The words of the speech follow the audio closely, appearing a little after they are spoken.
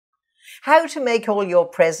How to make all your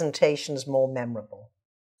presentations more memorable.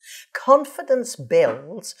 Confidence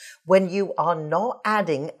builds when you are not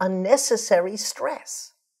adding unnecessary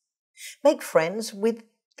stress. Make friends with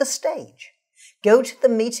the stage. Go to the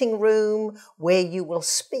meeting room where you will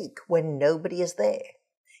speak when nobody is there.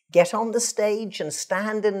 Get on the stage and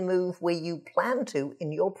stand and move where you plan to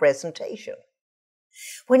in your presentation.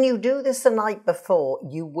 When you do this the night before,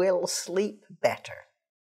 you will sleep better.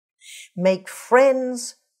 Make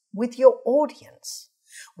friends with your audience.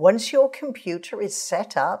 Once your computer is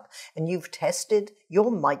set up and you've tested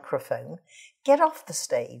your microphone, get off the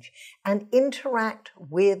stage and interact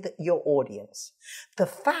with your audience. The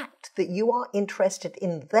fact that you are interested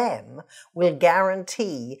in them will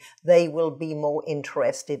guarantee they will be more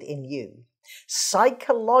interested in you.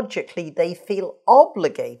 Psychologically, they feel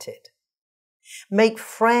obligated. Make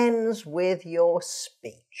friends with your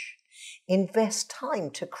speech. Invest time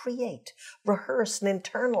to create, rehearse, and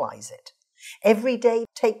internalize it. Every day,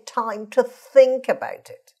 take time to think about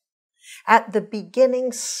it. At the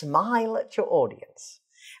beginning, smile at your audience.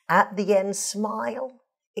 At the end, smile,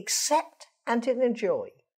 accept, and enjoy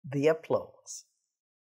the applause.